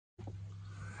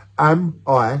Am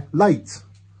I late?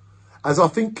 As I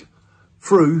think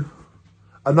through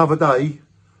another day,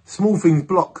 small things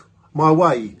block my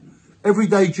way.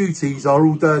 Everyday duties are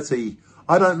all dirty.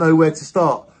 I don't know where to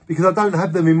start because I don't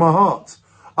have them in my heart.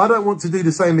 I don't want to do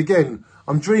the same again.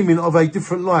 I'm dreaming of a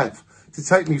different life to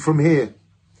take me from here.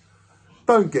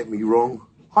 Don't get me wrong.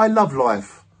 I love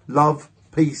life, love,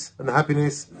 peace and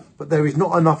happiness, but there is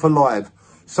not enough alive.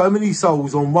 So many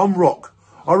souls on one rock.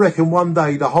 I reckon one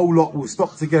day the whole lot will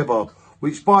stop together,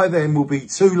 which by then will be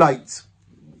too late.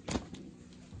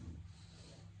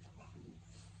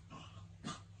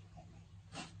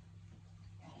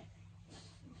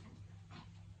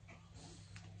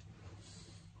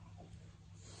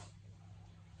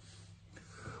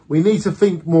 We need to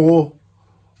think more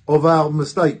of our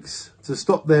mistakes to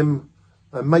stop them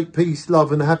and make peace,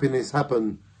 love and happiness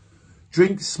happen.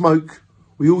 Drink, smoke,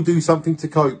 we all do something to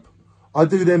cope. I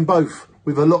do them both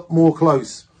with a lot more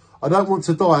close. I don't want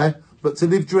to die, but to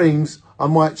live dreams I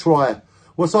might try.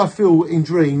 What I feel in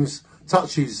dreams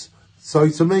touches, so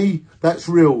to me that's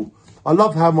real. I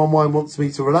love how my mind wants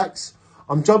me to relax.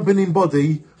 I'm jumping in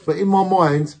body, but in my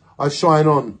mind I shine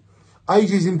on.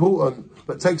 Age is important,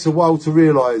 but takes a while to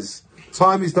realise.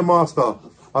 Time is the master.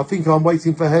 I think I'm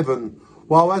waiting for heaven.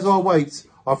 While as I wait,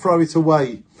 I throw it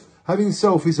away. Having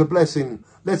self is a blessing,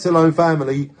 let alone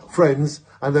family, friends,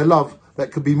 and their love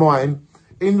that could be mine.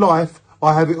 In life,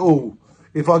 I have it all.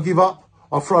 If I give up,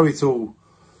 I throw it all.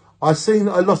 I've seen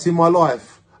a lot in my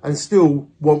life and still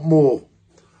want more.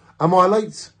 Am I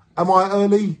late? Am I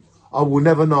early? I will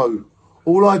never know.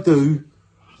 All I do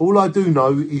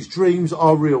know is dreams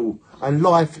are real and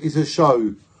life is a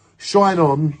show. Shine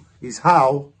on is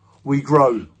how we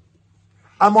grow.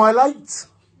 Am I late?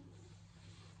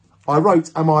 I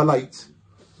wrote Am I Late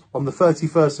on the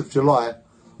 31st of July,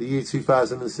 the year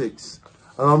 2006.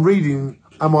 And I'm reading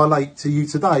Am I Late to you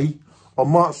today on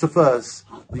March the 1st,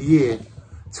 the year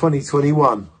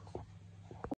 2021.